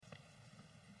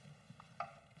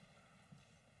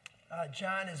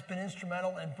John has been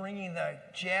instrumental in bringing the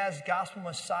jazz gospel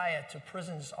messiah to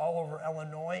prisons all over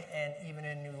Illinois and even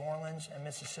in New Orleans and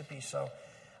Mississippi. So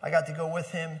I got to go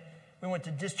with him. We went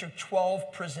to District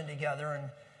 12 prison together, and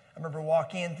I remember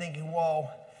walking in thinking, whoa,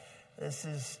 this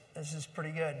is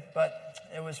pretty good. But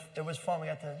it was fun. We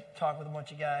got to talk with a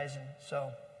bunch of guys, and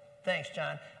so thanks,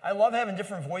 John. I love having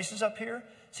different voices up here,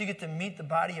 so you get to meet the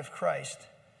body of Christ,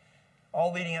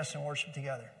 all leading us in worship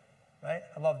together, right?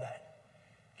 I love that.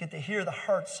 Get to hear the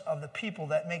hearts of the people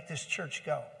that make this church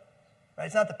go. Right?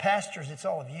 It's not the pastors, it's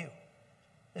all of you.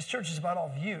 This church is about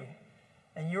all of you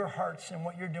and your hearts and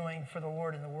what you're doing for the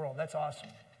Lord in the world. That's awesome.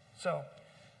 So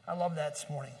I love that this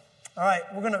morning. All right,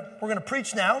 we're gonna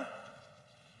preach now.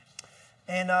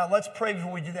 And let's pray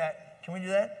before we do that. Can we do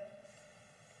that?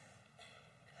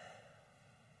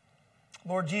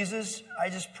 Lord Jesus, I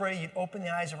just pray you'd open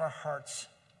the eyes of our hearts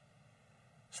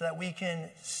so that we can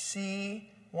see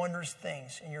wondrous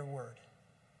things in your word.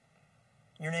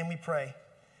 In your name we pray.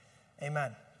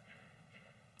 Amen.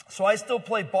 So I still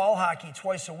play ball hockey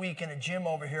twice a week in a gym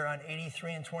over here on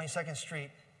 83 and 22nd Street.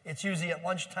 It's usually at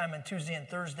lunchtime on Tuesday and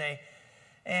Thursday.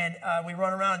 And we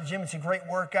run around the gym. It's a great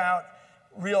workout.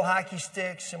 Real hockey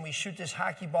sticks, and we shoot this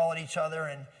hockey ball at each other.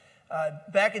 And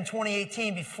back in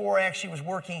 2018, before I actually was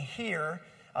working here,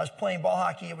 I was playing ball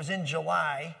hockey. It was in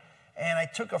July. And I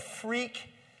took a freak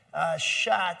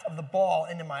shot of the ball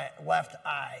into my left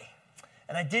eye.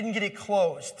 And I didn't get it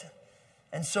closed.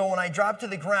 And so when I dropped to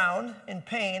the ground in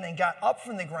pain and got up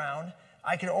from the ground,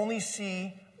 I could only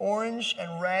see orange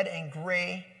and red and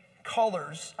gray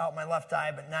colors out my left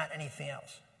eye, but not anything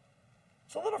else.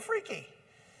 It's a little freaky.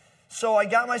 So I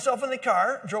got myself in the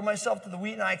car, drove myself to the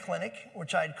Wheaton Eye Clinic,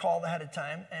 which I'd called ahead of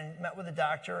time, and met with the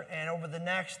doctor. And over the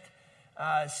next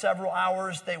several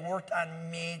hours, they worked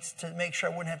on me to make sure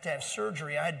I wouldn't have to have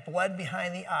surgery. I had bled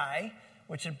behind the eye,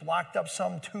 which had blocked up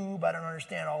some tube. I don't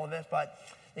understand all of it, but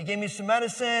they gave me some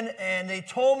medicine, and they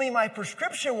told me my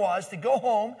prescription was to go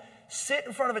home, sit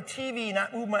in front of a TV,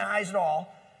 not move my eyes at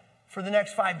all for the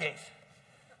next 5 days.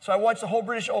 So I watched the whole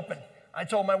British Open. I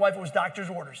told my wife it was doctor's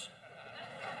orders.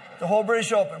 The whole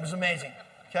British Open was amazing,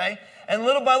 okay? And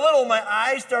little by little, my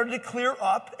eyes started to clear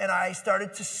up, and I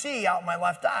started to see out my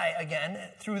left eye again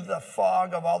through the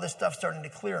fog of all this stuff starting to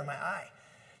clear in my eye.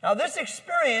 Now, this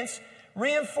experience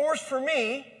reinforced for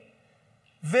me,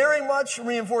 very much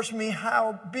reinforced for me,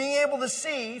 how being able to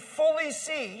see, fully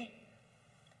see,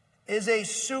 is a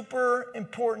super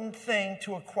important thing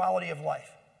to a quality of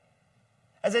life.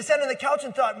 As I sat on the couch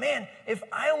and thought, man, if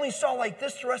I only saw like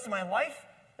this the rest of my life,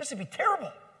 this would be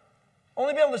terrible.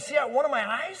 Only be able to see out one of my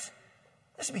eyes?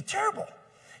 This would be terrible.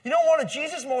 You know, one of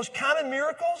Jesus' most common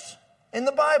miracles in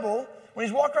the Bible, when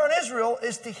he's walking around Israel,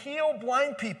 is to heal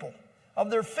blind people of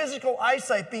their physical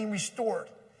eyesight being restored.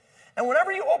 And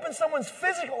whenever you open someone's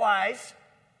physical eyes,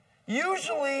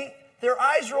 usually their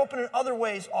eyes are open in other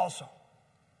ways also.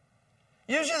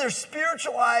 Usually their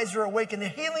spiritual eyes are awakened. The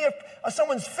healing of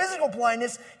someone's physical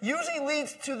blindness usually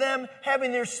leads to them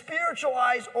having their spiritual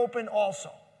eyes open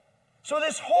also. So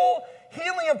this whole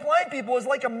healing of blind people is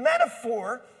like a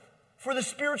metaphor for the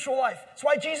spiritual life. That's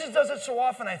why Jesus does it so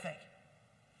often, I think.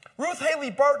 Ruth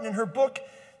Haley Barton, in her book,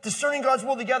 Discerning God's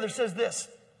Will Together, says this: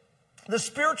 the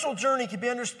spiritual journey can be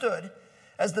understood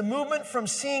as the movement from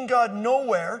seeing God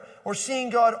nowhere or seeing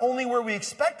God only where we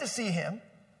expect to see him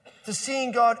to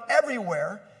seeing God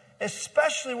everywhere,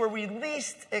 especially where we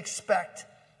least expect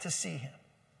to see him.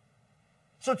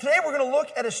 So today we're going to look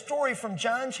at a story from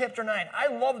John chapter 9. I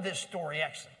love this story,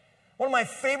 actually. One of my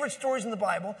favorite stories in the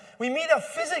Bible. We meet a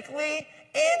physically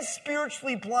and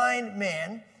spiritually blind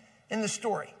man in the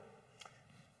story.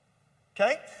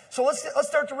 Okay? So let's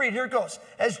start to read. Here it goes.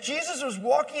 As Jesus was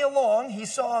walking along, he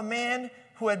saw a man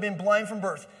who had been blind from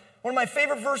birth. One of my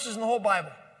favorite verses in the whole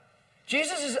Bible.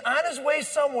 Jesus is on his way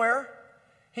somewhere.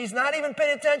 He's not even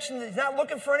paying attention. He's not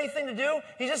looking for anything to do.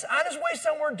 He's just on his way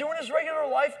somewhere doing his regular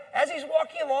life. As he's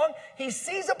walking along, he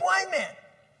sees a blind man.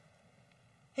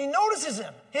 He notices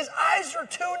him. His eyes are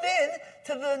tuned in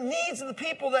to the needs of the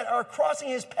people that are crossing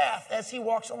his path as he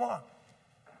walks along.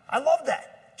 I love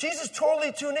that. Jesus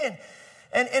totally tuned in.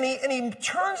 And he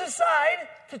turns aside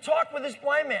to talk with this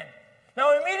blind man.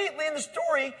 Now, immediately in the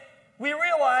story, we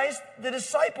realize the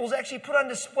disciples actually put on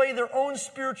display their own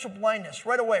spiritual blindness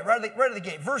right away, right at the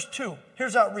gate. Verse 2,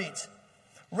 here's how it reads.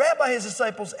 Rabbi, his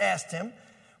disciples asked him,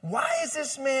 why is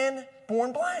this man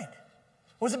born blind?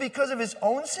 Was it because of his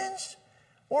own sins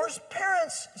or his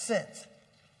parents' sins?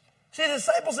 See, the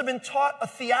disciples have been taught a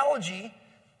theology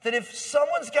that if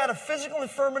someone's got a physical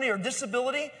infirmity or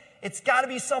disability, it's got to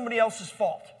be somebody else's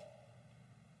fault.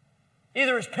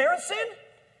 Either his parents sinned,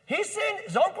 He sinned,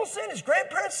 his uncle sinned, his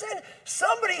grandparents sinned,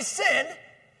 somebody sinned,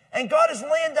 and God is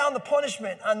laying down the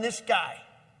punishment on this guy.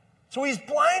 So he's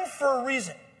blind for a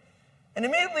reason. And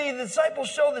immediately the disciples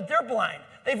show that they're blind.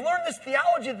 They've learned this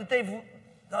theology that they've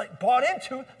bought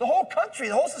into, the whole country,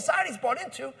 the whole society's bought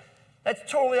into. That's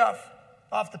totally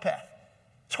off the path.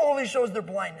 Totally shows their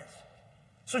blindness.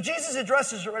 So Jesus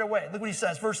addresses it right away. Look what he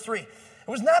says, verse 3. It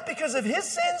was not because of his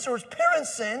sins or his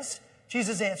parents' sins,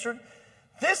 Jesus answered.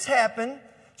 This happened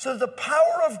so that the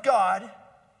power of God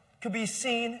could be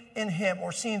seen in him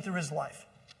or seen through his life.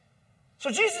 So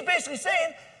Jesus is basically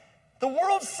saying, the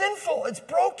world's sinful, it's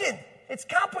broken, it's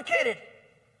complicated.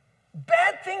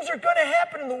 Bad things are going to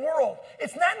happen in the world.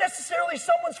 It's not necessarily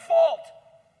someone's fault.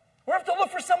 We have to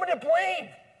look for someone to blame.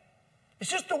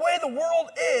 It's just the way the world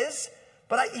is.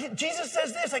 But Jesus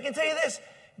says this, I can tell you this.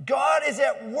 God is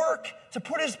at work to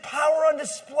put his power on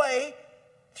display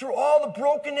through all the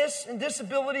brokenness and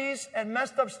disabilities and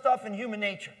messed up stuff in human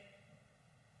nature.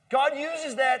 God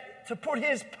uses that to put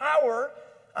his power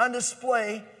on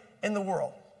display in the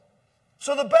world.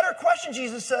 So the better question,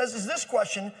 Jesus says, is this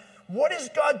question: what is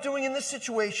God doing in this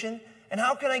situation, and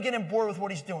how can I get on board with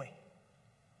what he's doing?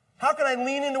 How can I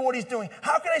lean into what he's doing?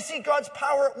 How can I see God's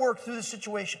power at work through this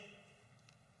situation?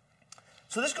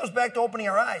 So this goes back to opening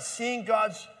our eyes, seeing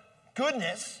God's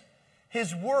goodness,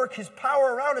 his work, his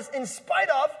power around us in spite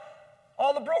of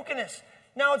all the brokenness.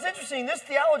 Now, it's interesting. This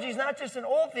theology is not just an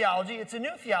old theology. It's a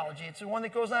new theology. It's the one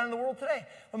that goes on in the world today.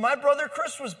 When my brother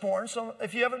Chris was born, so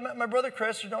if you haven't met my brother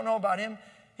Chris or don't know about him,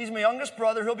 he's my youngest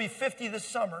brother. He'll be 50 this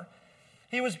summer.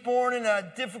 He was born in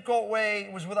a difficult way.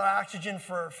 He was without oxygen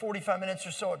for 45 minutes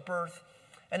or so at birth,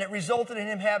 and it resulted in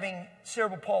him having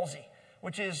cerebral palsy,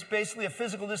 which is basically a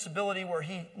physical disability where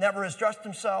he never has dressed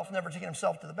himself, never taken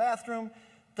himself to the bathroom,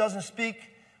 doesn't speak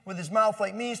with his mouth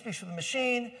like me, speaks with a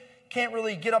machine, can't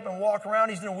really get up and walk around.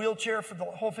 He's in a wheelchair for the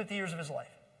whole 50 years of his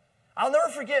life. I'll never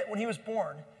forget when he was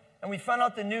born and we found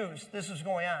out the news this was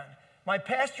going on. My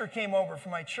pastor came over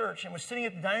from my church and was sitting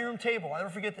at the dining room table. I'll never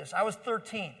forget this. I was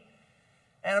 13.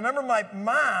 And I remember my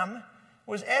mom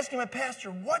was asking my pastor,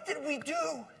 what did we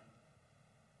do?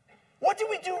 What did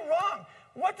we do wrong?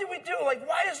 What did we do? Like,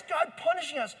 why is God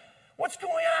punishing us? What's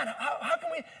going on? How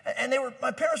can we? And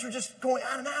my parents were just going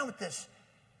on and on with this,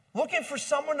 looking for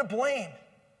someone to blame,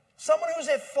 someone who's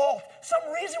at fault, some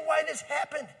reason why this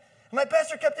happened. And my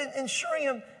pastor kept ensuring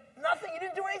him, nothing, you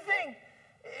didn't do anything.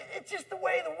 It's just the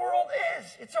way the world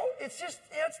is. It's just,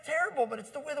 it's terrible, but it's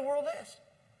the way the world is.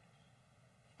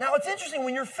 Now, it's interesting,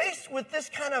 when you're faced with this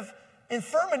kind of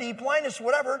infirmity, blindness,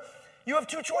 whatever, you have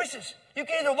two choices. You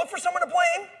can either look for someone to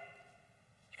blame.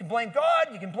 You can blame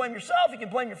God, you can blame yourself, you can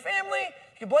blame your family,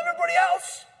 you can blame everybody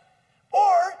else.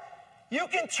 Or you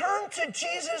can turn to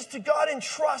Jesus, to God in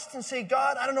trust and say,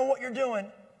 God, I don't know what you're doing,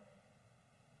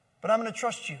 but I'm going to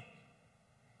trust you.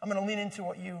 I'm going to lean into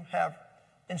what you have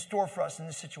in store for us in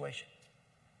this situation.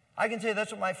 I can tell you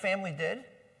that's what my family did.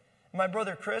 My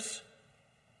brother Chris,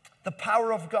 the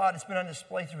power of God has been on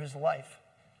display through his life,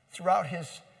 throughout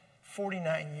his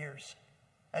 49 years,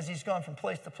 as he's gone from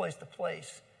place to place to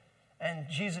place, and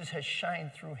Jesus has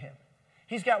shined through him.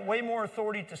 He's got way more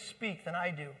authority to speak than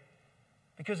I do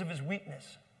because of his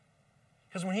weakness.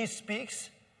 Because when he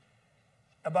speaks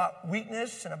about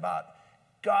weakness and about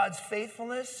God's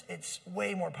faithfulness, it's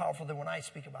way more powerful than when I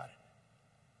speak about it.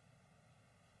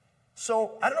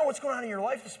 So I don't know what's going on in your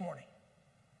life this morning.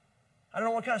 I don't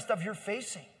know what kind of stuff you're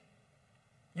facing.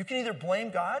 You can either blame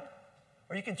God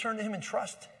or you can turn to him in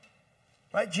trust.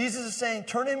 Right? Jesus is saying,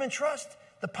 turn to him in trust.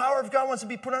 The power of God wants to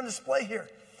be put on display here.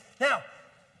 Now,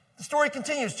 the story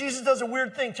continues. Jesus does a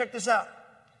weird thing. Check this out.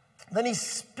 Then he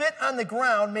spit on the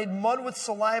ground, made mud with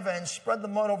saliva, and spread the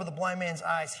mud over the blind man's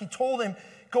eyes. He told him,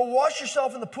 go wash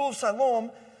yourself in the pool of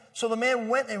Siloam. So the man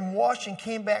went and washed and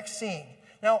came back seeing.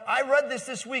 Now, I read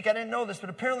this week. I didn't know this, but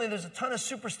apparently there's a ton of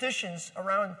superstitions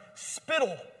around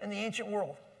spittle in the ancient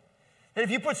world. That if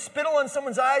you put spittle on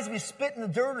someone's eyes, if you spit in the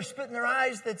dirt or spit in their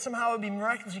eyes, that somehow it would be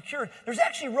miraculously cured. There's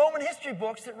actually Roman history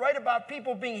books that write about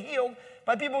people being healed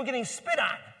by people getting spit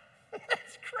on.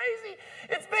 That's crazy.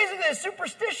 It's basically a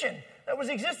superstition that was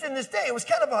existing in this day. It was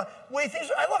kind of a way things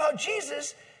were. I love how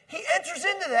Jesus, he enters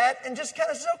into that and just kind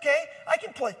of says, okay, I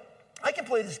can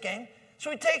play this game.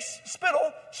 So he takes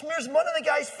spittle, smears mud on the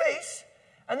guy's face,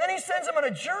 and then he sends him on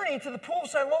a journey to the pool of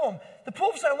Siloam. The pool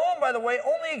of Siloam, by the way,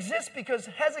 only exists because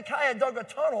Hezekiah dug a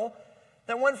tunnel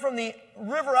that went from the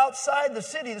river outside the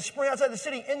city, the spring outside the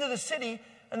city, into the city,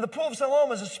 and the pool of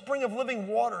Siloam is a spring of living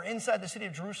water inside the city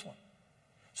of Jerusalem.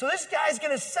 So this guy's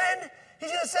going to send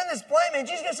this blind man,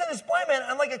 Jesus is going to send this blind man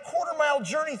on like a quarter-mile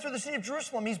journey through the city of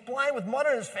Jerusalem. He's blind with mud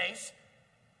on his face,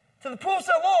 to the pool of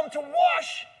Siloam to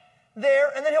wash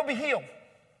there, and then he'll be healed.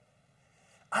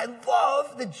 I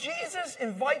love that Jesus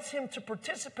invites him to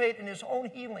participate in his own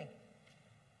healing,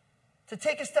 to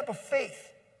take a step of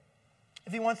faith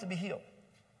if he wants to be healed.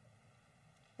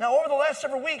 Now, over the last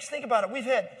several weeks, think about it. We've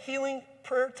had healing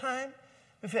prayer time.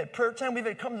 We've had prayer time. We've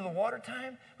had come to the water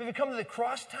time. We've had come to the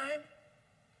cross time.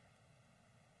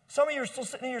 Some of you are still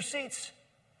sitting in your seats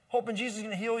hoping Jesus is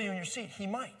going to heal you in your seat. He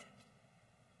might.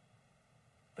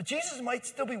 But Jesus might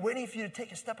still be waiting for you to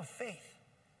take a step of faith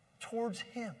towards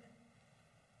him.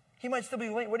 He might still be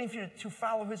waiting for you to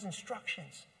follow his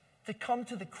instructions, to come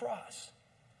to the cross,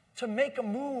 to make a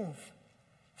move,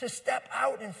 to step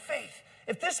out in faith.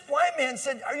 If this blind man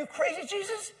said, "Are you crazy,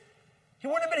 Jesus?" he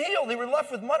wouldn't have been healed. He would have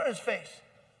left with mud on his face.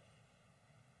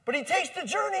 But he takes the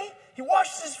journey, he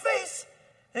washes his face,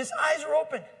 and his eyes are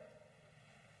open.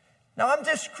 Now, I'm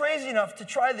just crazy enough to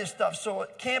try this stuff. So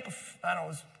at camp, I don't know, it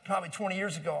was probably 20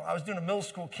 years ago, I was doing a middle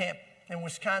school camp in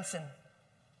Wisconsin.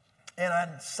 And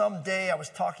on some day, I was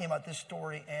talking about this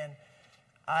story, and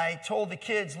I told the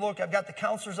kids, look, I've got the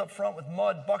counselors up front with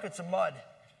mud, buckets of mud.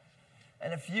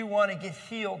 And if you want to get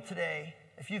healed today,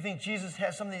 if you think Jesus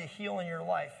has something to heal in your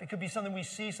life, it could be something we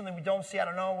see, something we don't see, I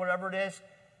don't know, whatever it is.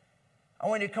 I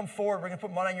want you to come forward. We're going to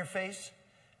put mud on your face.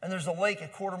 And there's a lake a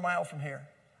quarter mile from here.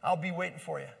 I'll be waiting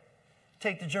for you.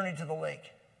 Take the journey to the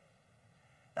lake.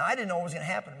 Now, I didn't know what was going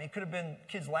to happen to me. It could have been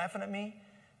kids laughing at me,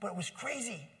 but it was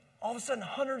crazy. All of a sudden,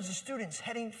 hundreds of students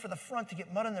heading for the front to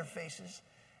get mud on their faces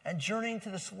and journeying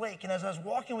to this lake. And as I was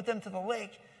walking with them to the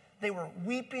lake, they were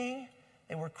weeping.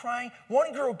 They were crying.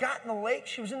 One girl got in the lake.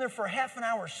 She was in there for half an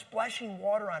hour splashing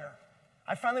water on her.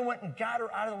 I finally went and got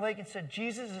her out of the lake and said,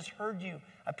 Jesus has heard you.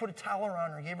 I put a towel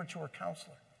around her and gave her to her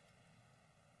counselor.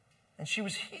 And she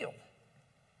was healed.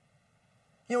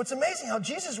 You know, it's amazing how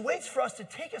Jesus waits for us to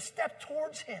take a step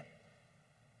towards him.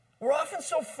 We're often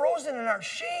so frozen in our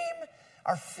shame,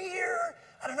 our fear.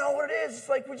 I don't know what it is. It's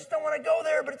like we just don't want to go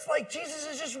there, but it's like Jesus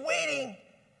is just waiting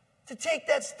to take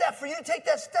that step, for you to take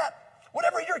that step.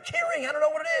 Whatever you're carrying, I don't know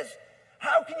what it is.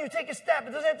 How can you take a step?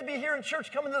 It doesn't have to be here in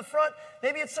church coming to the front.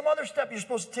 Maybe it's some other step you're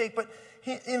supposed to take, but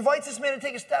he invites this man to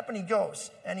take a step, and he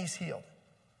goes, and he's healed.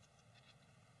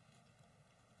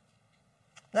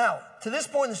 Now, to this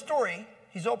point in the story,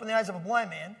 he's opened the eyes of a blind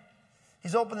man.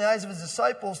 He's opened the eyes of his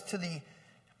disciples to the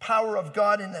power of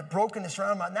God and the brokenness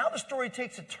around him. Now the story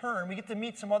takes a turn. We get to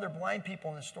meet some other blind people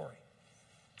in the story.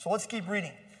 So let's keep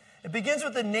reading. It begins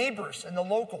with the neighbors and the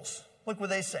locals. Look what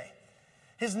they say.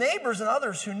 His neighbors and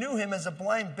others who knew him as a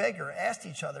blind beggar asked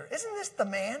each other, isn't this the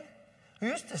man who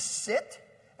used to sit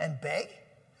and beg?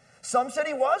 Some said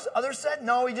he was. Others said,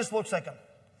 no, he just looks like him.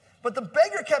 But the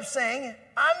beggar kept saying,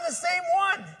 I'm the same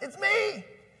one. It's me.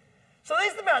 So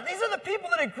these are the people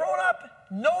that had grown up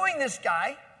knowing this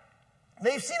guy.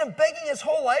 They've seen him begging his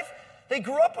whole life. They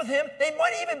grew up with him. They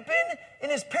might have even been in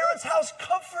his parents' house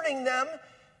comforting them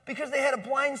because they had a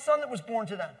blind son that was born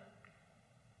to them.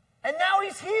 And now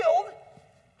he's healed,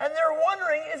 and they're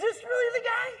wondering, is this really the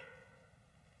guy?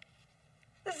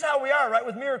 This is how we are, right,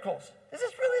 with miracles. Is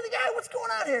this really the guy? What's going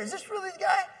on here? Is this really the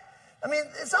guy? I mean,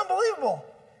 it's unbelievable.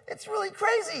 It's really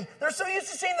crazy. They're so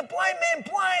used to seeing the blind man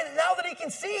blind, and now that he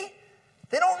can see,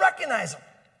 they don't recognize him.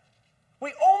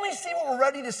 We only see what we're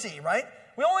ready to see, right?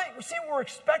 We only see what we're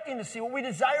expecting to see, what we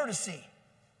desire to see.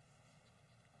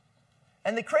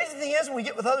 And the crazy thing is, when we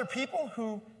get with other people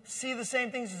who see the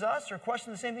same things as us or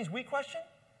question the same things we question,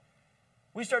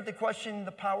 we start to question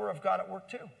the power of God at work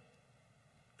too.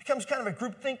 It becomes kind of a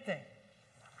groupthink thing.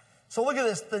 So look at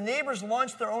this. The neighbors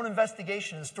launched their own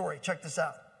investigation of the story. Check this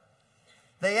out.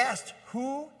 They asked,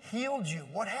 who healed you?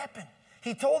 What happened?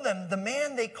 He told them, the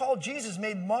man they called Jesus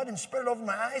made mud and spread it over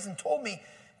my eyes and told me,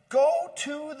 go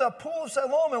to the pool of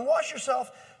Siloam and wash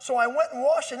yourself. So I went and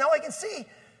washed, and now I can see.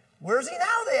 Where's he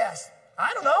now, they asked.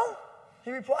 I don't know,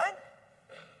 he replied.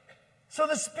 So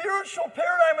the spiritual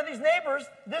paradigm of these neighbors,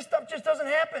 this stuff just doesn't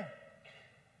happen.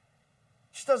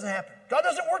 It just doesn't happen. God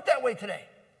doesn't work that way today.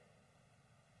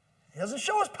 He doesn't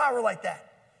show us power like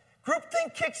that.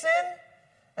 Groupthink kicks in,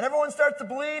 and everyone starts to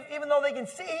believe, even though they can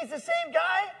see he's the same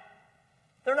guy,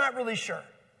 they're not really sure.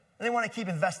 And they want to keep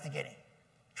investigating,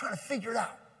 trying to figure it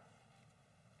out.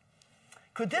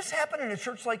 Could this happen in a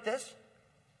church like this?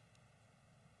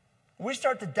 We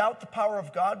start to doubt the power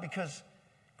of God because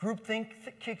groupthink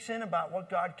kicks in about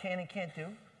what God can and can't do.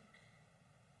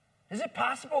 Is it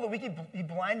possible that we could be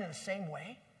blind in the same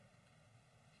way?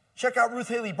 Check out Ruth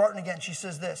Haley Barton again. She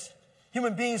says this,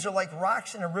 human beings are like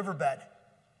rocks in a riverbed.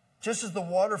 Just as the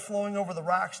water flowing over the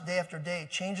rocks day after day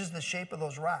changes the shape of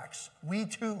those rocks, we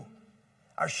too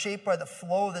are shaped by the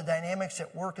flow of the dynamics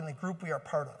at work in the group we are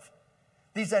part of.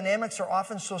 These dynamics are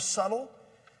often so subtle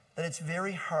that it's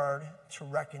very hard to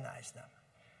recognize them.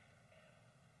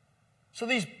 So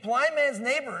these blind man's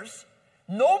neighbors,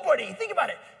 nobody, think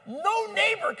about it, no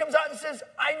neighbor comes out and says,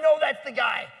 I know that's the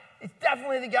guy. It's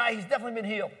definitely the guy. He's definitely been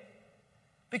healed.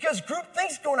 Because group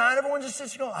think's going on. Everyone just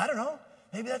sits going, I don't know.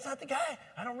 Maybe that's not the guy.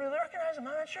 I don't really recognize him.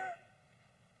 I'm not sure.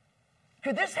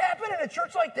 Could this happen in a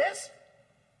church like this?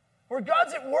 Where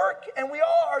God's at work and we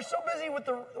all are so busy with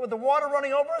the water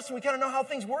running over us and we kind of know how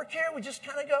things work here. We just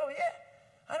kind of go, yeah,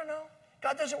 I don't know.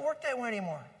 God doesn't work that way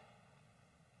anymore.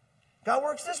 God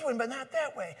works this way, but not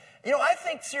that way. You know, I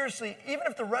think seriously, even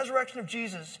if the resurrection of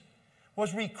Jesus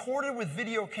was recorded with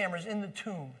video cameras in the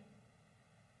tomb,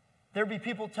 there'd be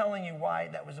people telling you why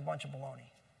that was a bunch of baloney.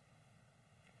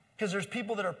 Because there's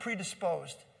people that are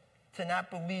predisposed to not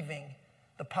believing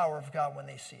the power of God when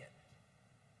they see it.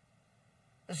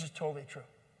 This is totally true.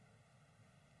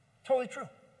 Totally true.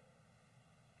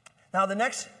 Now, the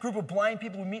next group of blind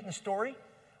people we meet in the story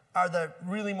are the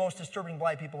really most disturbing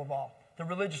blind people of all. The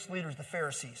religious leaders, the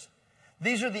Pharisees.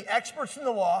 These are the experts in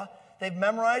the law. They've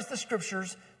memorized the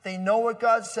scriptures. They know what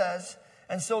God says.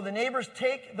 And so the neighbors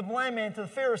take the blind man to the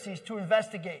Pharisees to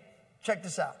investigate. Check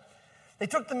this out. They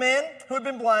took the man who had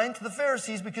been blind to the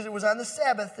Pharisees because it was on the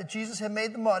Sabbath that Jesus had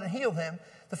made the mud and healed him.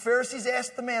 The Pharisees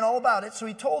asked the man all about it, so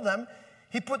he told them,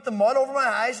 he put the mud over my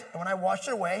eyes, and when I washed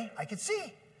it away, I could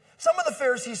see. Some of the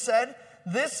Pharisees said,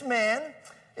 this man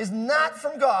is not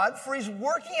from God, for he's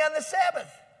working on the Sabbath.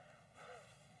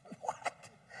 What?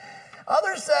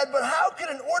 Others said, but how could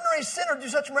an ordinary sinner do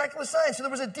such miraculous signs? So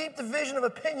there was a deep division of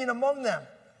opinion among them.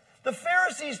 The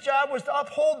Pharisees' job was to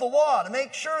uphold the law, to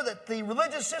make sure that the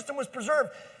religious system was preserved,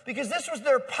 because this was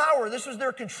their power, this was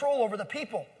their control over the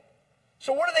people.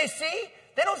 So what do they see?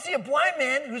 They don't see a blind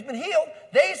man who's been healed.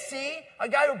 They see a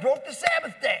guy who broke the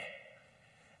Sabbath day.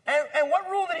 And what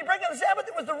rule did he break on the Sabbath?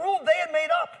 It was the rule they had made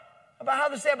up about how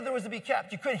the Sabbath was to be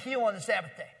kept. You couldn't heal on the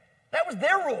Sabbath day. That was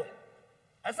their rule.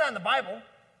 That's not in the Bible.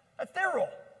 That's their rule.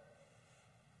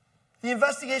 The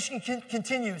investigation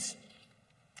continues.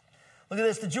 Look at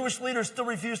this. The Jewish leaders still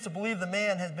refused to believe the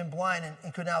man had been blind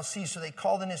and could now see, so they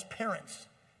called in his parents.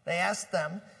 They asked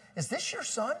them, is this your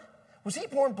son? Was he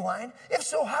born blind? If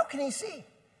so, how can he see?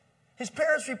 His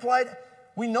parents replied,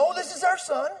 we know this is our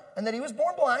son and that he was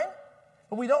born blind,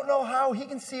 but we don't know how he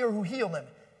can see or who healed him.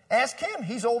 Ask him.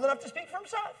 He's old enough to speak for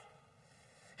himself.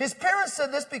 His parents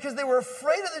said this because they were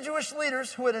afraid of the Jewish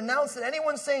leaders who had announced that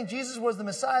anyone saying Jesus was the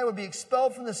Messiah would be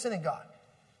expelled from the synagogue.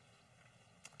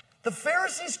 The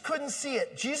Pharisees couldn't see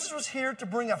it. Jesus was here to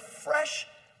bring a fresh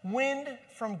wind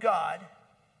from God,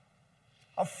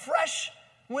 a fresh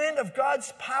wind of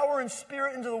God's power and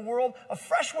spirit into the world, a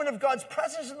fresh wind of God's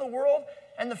presence in the world.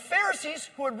 And the Pharisees,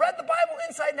 who had read the Bible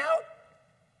inside and out,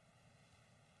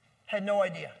 had no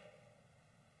idea.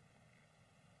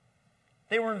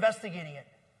 They were investigating it.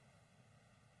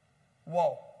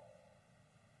 Whoa.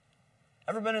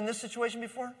 Ever been in this situation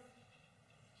before?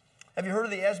 Have you heard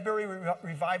of the Asbury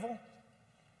revival?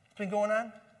 It's been going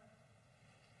on?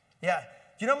 Yeah.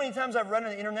 Do you know how many times I've read on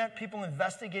the internet people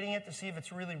investigating it to see if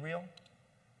it's really real?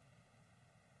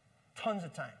 Tons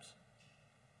of times.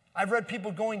 I've read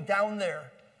people going down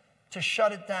there to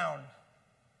shut it down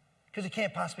because it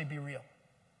can't possibly be real.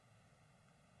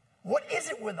 What is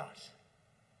it with us?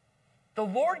 The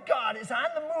Lord God is on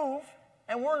the move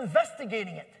and we're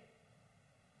investigating it.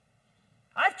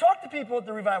 I've talked to people at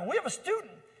the revival. We have a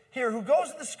student here who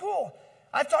goes to the school.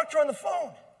 I've talked to her on the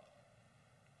phone.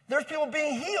 There's people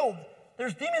being healed.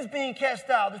 There's demons being cast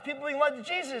out. There's people being led to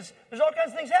Jesus. There's all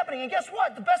kinds of things happening. And guess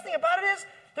what? The best thing about it is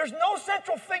there's no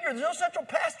central figure. There's no central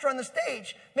pastor on the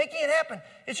stage making it happen.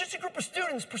 It's just a group of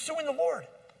students pursuing the Lord.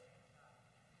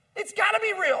 It's got to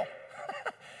be real.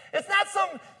 It's not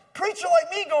some preacher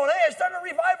like me going, hey, I started a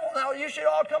revival now. You should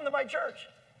all come to my church.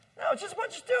 No, it's just a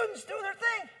bunch of students doing their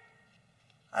thing.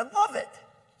 I love it.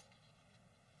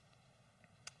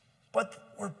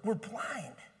 But we're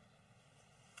blind.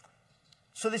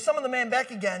 So they summoned the man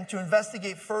back again to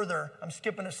investigate further. I'm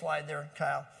skipping a slide there,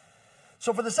 Kyle.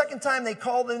 So for the second time, they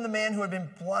called in the man who had been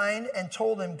blind and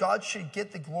told him God should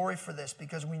get the glory for this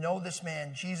because we know this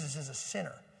man, Jesus, is a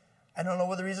sinner. I don't know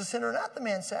whether he's a sinner or not, the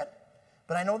man said.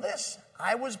 But I know this.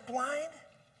 I was blind,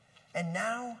 and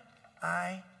now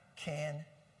I can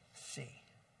see.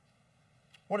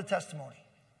 What a testimony.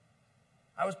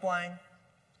 I was blind,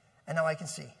 and now I can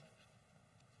see.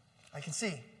 I can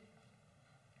see.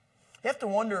 You have to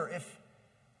wonder if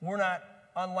we're not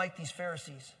unlike these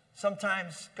Pharisees.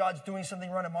 Sometimes God's doing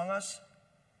something right among us,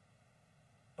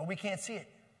 but we can't see it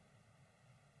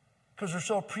because we're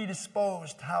so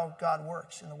predisposed to how God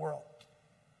works in the world.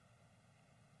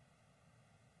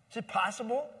 Is it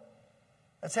possible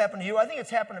that's happened to you? I think it's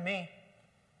happened to me.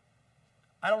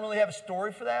 I don't really have a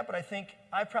story for that, but I think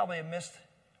I probably have missed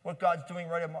what God's doing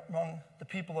right among the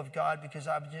people of God because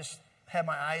I've just had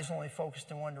my eyes only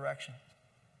focused in one direction.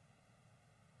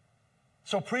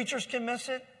 So preachers can miss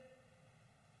it.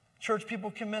 Church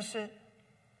people can miss it.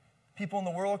 People in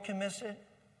the world can miss it.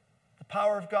 The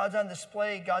power of God's on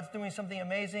display. God's doing something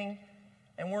amazing,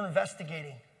 and we're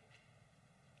investigating.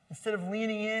 Instead of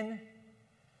leaning in,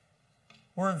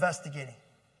 we're investigating.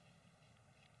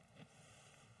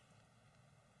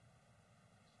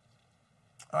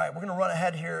 All right, we're going to run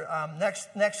ahead here.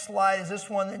 Next slide is this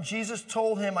one. And Jesus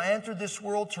told him, I entered this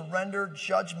world to render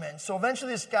judgment. So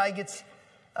eventually this guy gets,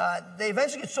 they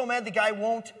eventually get so mad the guy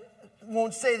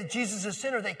won't say that Jesus is a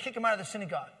sinner. They kick him out of the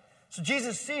synagogue. So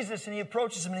Jesus sees this and he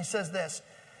approaches him and he says this.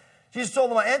 Jesus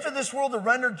told him, I entered this world to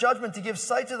render judgment, to give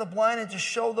sight to the blind and to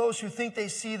show those who think they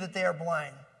see that they are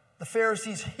blind. The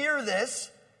Pharisees hear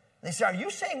this. And they say, are you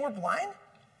saying we're blind?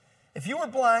 If you were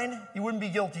blind, you wouldn't be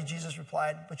guilty, Jesus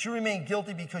replied. But you remain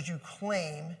guilty because you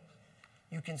claim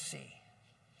you can see.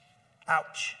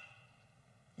 Ouch.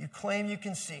 You claim you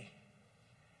can see.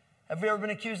 Have you ever been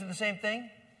accused of the same thing?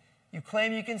 You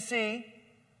claim you can see,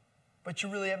 but you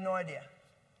really have no idea.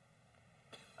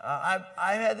 I've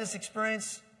had this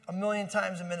experience a million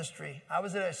times in ministry. I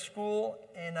was at a school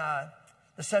in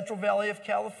the Central Valley of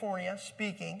California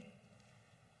speaking.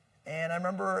 And I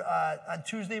remember on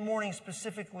Tuesday morning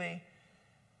specifically,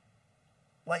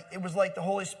 it was like the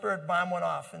Holy Spirit bomb went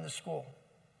off in the school.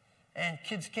 And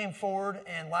kids came forward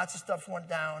and lots of stuff went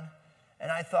down.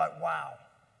 And I thought, wow,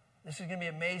 this is going to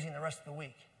be amazing the rest of the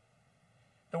week.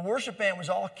 The worship band was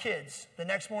all kids. The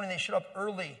next morning they showed up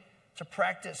early to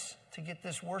practice, to get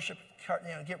this worship,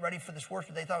 get ready for this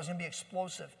worship. They thought it was going to be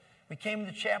explosive. We came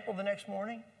to chapel the next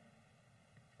morning,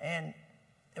 and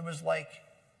it was like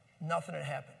nothing had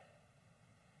happened.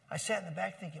 I sat in the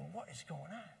back thinking, what is going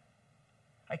on?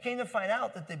 I came to find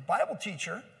out that the Bible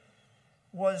teacher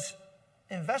was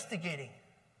investigating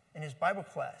in his Bible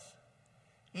class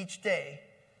each day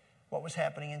what was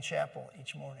happening in chapel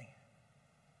each morning.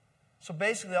 So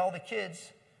basically all the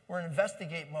kids were in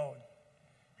investigate mode.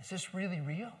 Is this really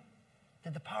real?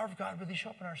 Did the power of God really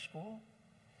show up in our school?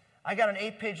 I got an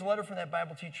 8-page letter from that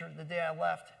Bible teacher the day I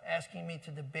left asking me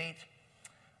to debate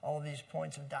all of these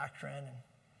points of doctrine, and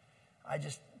I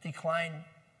just declined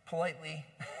politely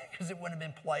because it wouldn't have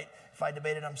been polite if I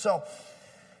debated them. So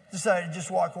decided to just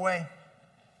walk away.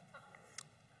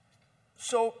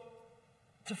 So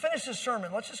to finish this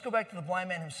sermon, let's just go back to the blind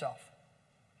man himself.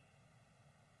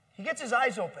 He gets his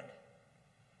eyes opened.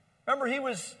 Remember,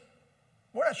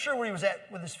 we're not sure where he was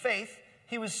at with his faith.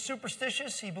 He was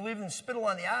superstitious. He believed in spittle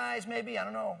on the eyes, maybe. I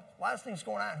don't know. A lot of things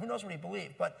going on. Who knows what he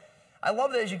believed? But I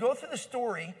love that as you go through the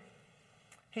story,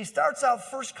 he starts out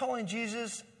first calling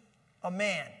Jesus a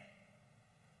man.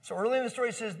 So early in the story,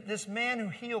 he says, this man who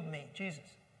healed me, Jesus.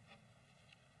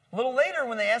 A little later,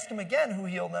 when they ask him again who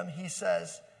healed them, he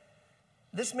says,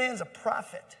 this man's a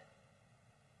prophet.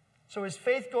 So his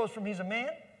faith goes from he's a man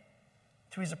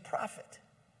to he's a prophet.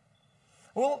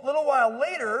 Well, a little while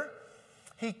later,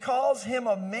 he calls him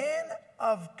a man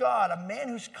of God, a man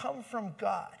who's come from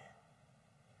God.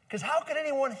 Because how could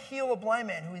anyone heal a blind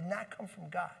man who had not come from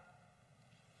God?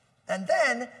 And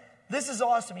then, this is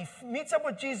awesome. He meets up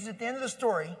with Jesus at the end of the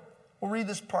story. We'll read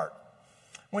this part.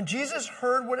 When Jesus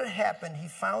heard what had happened, he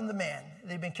found the man.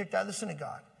 They'd been kicked out of the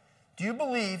synagogue. Do you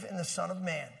believe in the Son of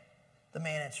Man? The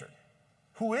man answered.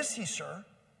 Who is he, sir?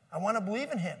 I want to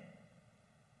believe in him.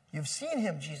 You've seen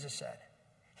him, Jesus said.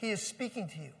 He is speaking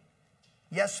to you.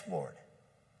 Yes, Lord.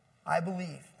 I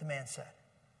believe, the man said.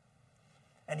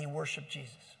 And he worshiped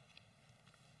Jesus.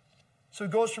 So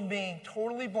he goes from being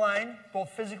totally blind,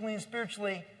 both physically and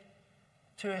spiritually,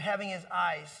 to having his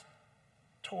eyes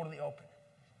totally open.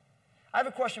 I have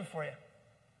a question for you.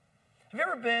 Have you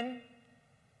ever been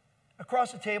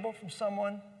across the table from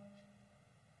someone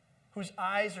whose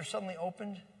eyes are suddenly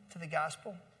opened to the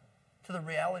gospel, to the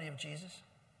reality of Jesus?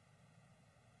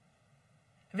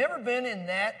 Have you ever been in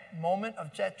that moment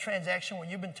of that transaction when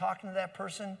you've been talking to that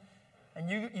person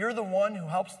and you're the one who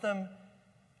helps them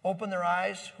open their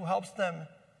eyes, who helps them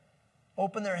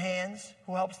open their hands,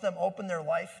 who helps them open their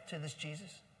life to this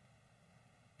Jesus?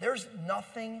 There's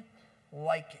nothing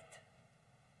like it.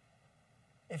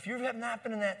 If you have not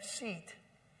been in that seat,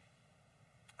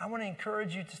 I want to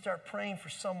encourage you to start praying for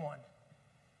someone,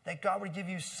 that God would give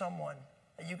you someone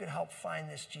that you could help find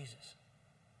this Jesus.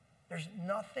 There's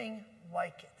nothing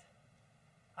like it.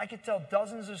 I could tell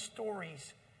dozens of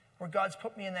stories where God's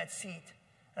put me in that seat,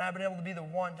 and I've been able to be the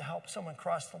one to help someone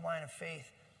cross the line of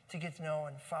faith to get to know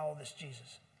and follow this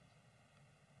Jesus.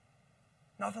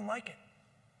 Nothing like it.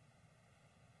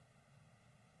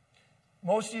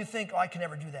 Most of you think, oh, I can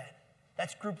never do that.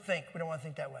 That's groupthink. We don't want to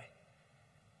think that way.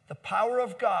 The power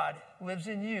of God lives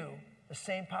in you, the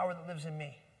same power that lives in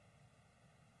me.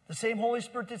 The same Holy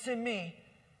Spirit that's in me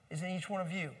is in each one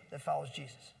of you that follows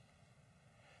Jesus.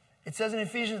 It says in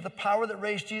Ephesians, the power that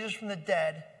raised Jesus from the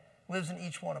dead lives in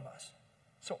each one of us.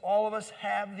 So all of us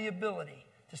have the ability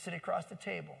to sit across the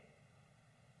table,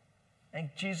 and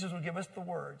Jesus will give us the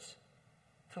words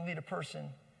to lead a person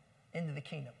into the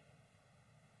kingdom.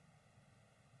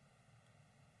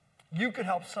 You could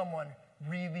help someone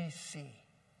really see.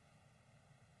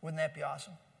 Wouldn't that be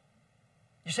awesome?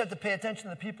 You just have to pay attention to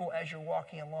the people as you're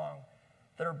walking along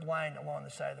that are blind along the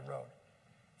side of the road.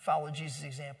 Follow Jesus'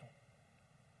 example.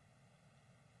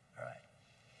 All right.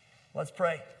 Let's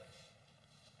pray.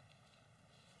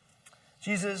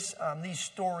 Jesus, these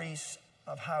stories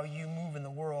of how you move in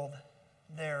the world,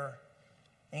 they're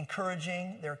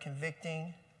encouraging, they're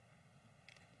convicting,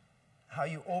 how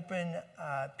you open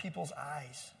people's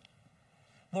eyes.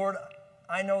 Lord,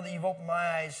 I know that you've opened my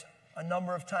eyes a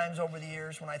number of times over the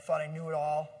years when I thought I knew it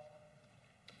all,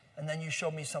 and then you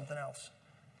showed me something else.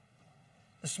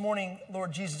 This morning,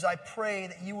 Lord Jesus, I pray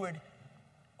that you would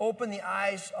open the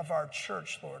eyes of our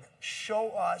church, Lord. Show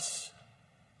us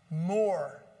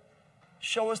more.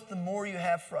 Show us the more you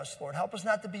have for us, Lord. Help us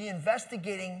not to be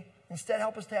investigating. Instead,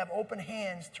 help us to have open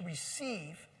hands to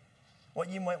receive what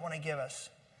you might want to give us.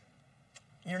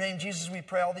 In your name, Jesus, we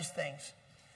pray all these things.